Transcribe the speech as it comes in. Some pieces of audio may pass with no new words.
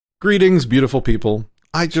Greetings, beautiful people.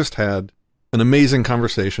 I just had an amazing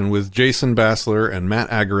conversation with Jason Bassler and Matt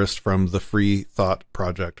Agarist from the Free Thought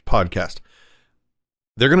Project podcast.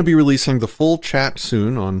 They're going to be releasing the full chat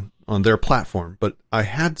soon on their platform, but I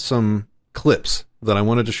had some clips that I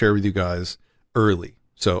wanted to share with you guys early.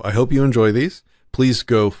 So I hope you enjoy these. Please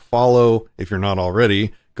go follow, if you're not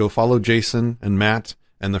already, go follow Jason and Matt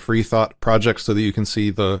and the Free Thought Project so that you can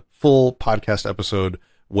see the full podcast episode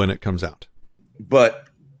when it comes out. But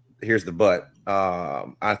here's the but.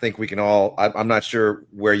 I think we can all, I'm not sure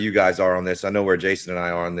where you guys are on this. I know where Jason and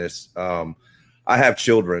I are on this. I have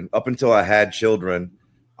children. Up until I had children,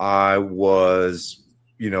 I was,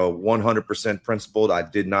 100% principled. I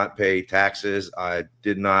did not pay taxes. I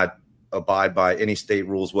did not abide by any state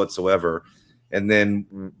rules whatsoever. And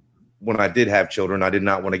then when I did have children, I did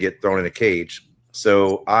not want to get thrown in a cage.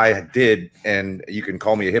 So I did, and you can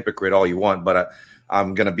call me a hypocrite all you want, but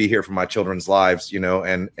I'm going to be here for my children's lives,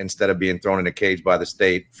 and instead of being thrown in a cage by the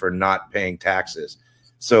state for not paying taxes.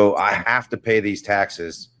 So I have to pay these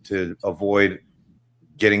taxes to avoid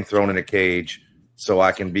getting thrown in a cage so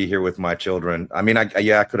I can be here with my children. I mean, I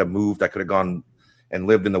could have moved. I could have gone and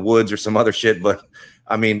lived in the woods or some other shit, but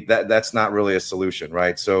I mean, that's not really a solution,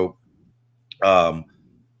 right? So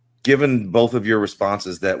given both of your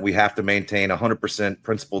responses that we have to maintain 100%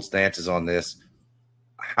 principled stances on this,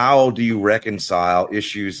 how do you reconcile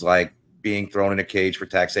issues like being thrown in a cage for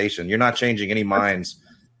taxation? You're not changing any minds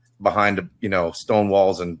behind, stone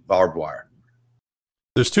walls and barbed wire.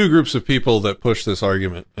 There's two groups of people that push this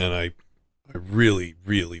argument, and I really,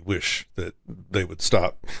 really wish that they would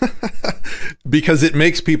stop because it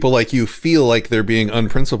makes people like you feel like they're being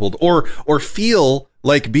unprincipled or feel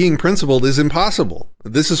like being principled is impossible.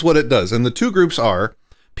 This is what it does. And the two groups are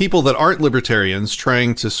people that aren't libertarians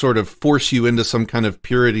trying to sort of force you into some kind of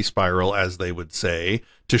purity spiral, as they would say,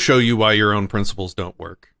 to show you why your own principles don't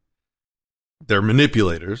work. They're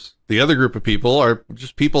manipulators. The other group of people are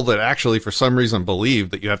just people that actually, for some reason, believe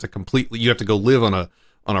that you have to go live on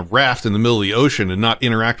a raft in the middle of the ocean and not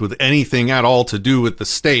interact with anything at all to do with the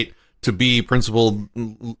state to be a principled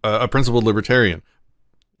libertarian.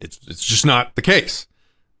 It's just not the case.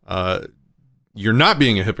 You're not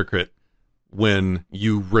being a hypocrite when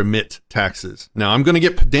you remit taxes. Now, I'm going to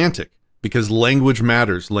get pedantic because language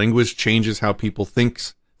matters. Language changes how people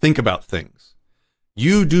think about things.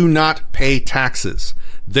 You do not pay taxes.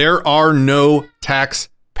 There are no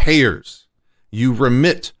taxpayers. You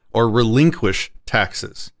remit or relinquish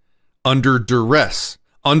taxes under duress,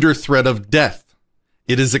 under threat of death.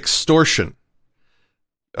 It is extortion.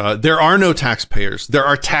 There are no taxpayers. There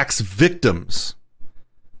are tax victims.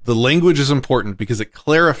 The language is important because it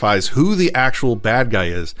clarifies who the actual bad guy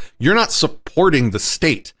is. You're not supporting the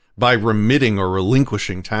state by remitting or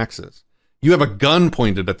relinquishing taxes. You have a gun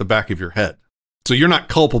pointed at the back of your head. So you're not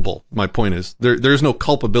culpable. My point is there's no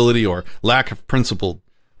culpability or lack of principle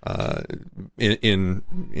in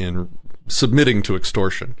submitting to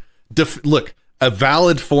extortion. Look, a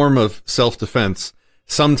valid form of self-defense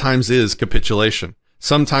sometimes is capitulation.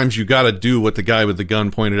 Sometimes you got to do what the guy with the gun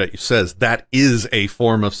pointed at you says. That is a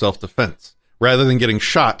form of self-defense. Rather than getting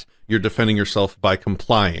shot, you're defending yourself by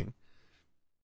complying.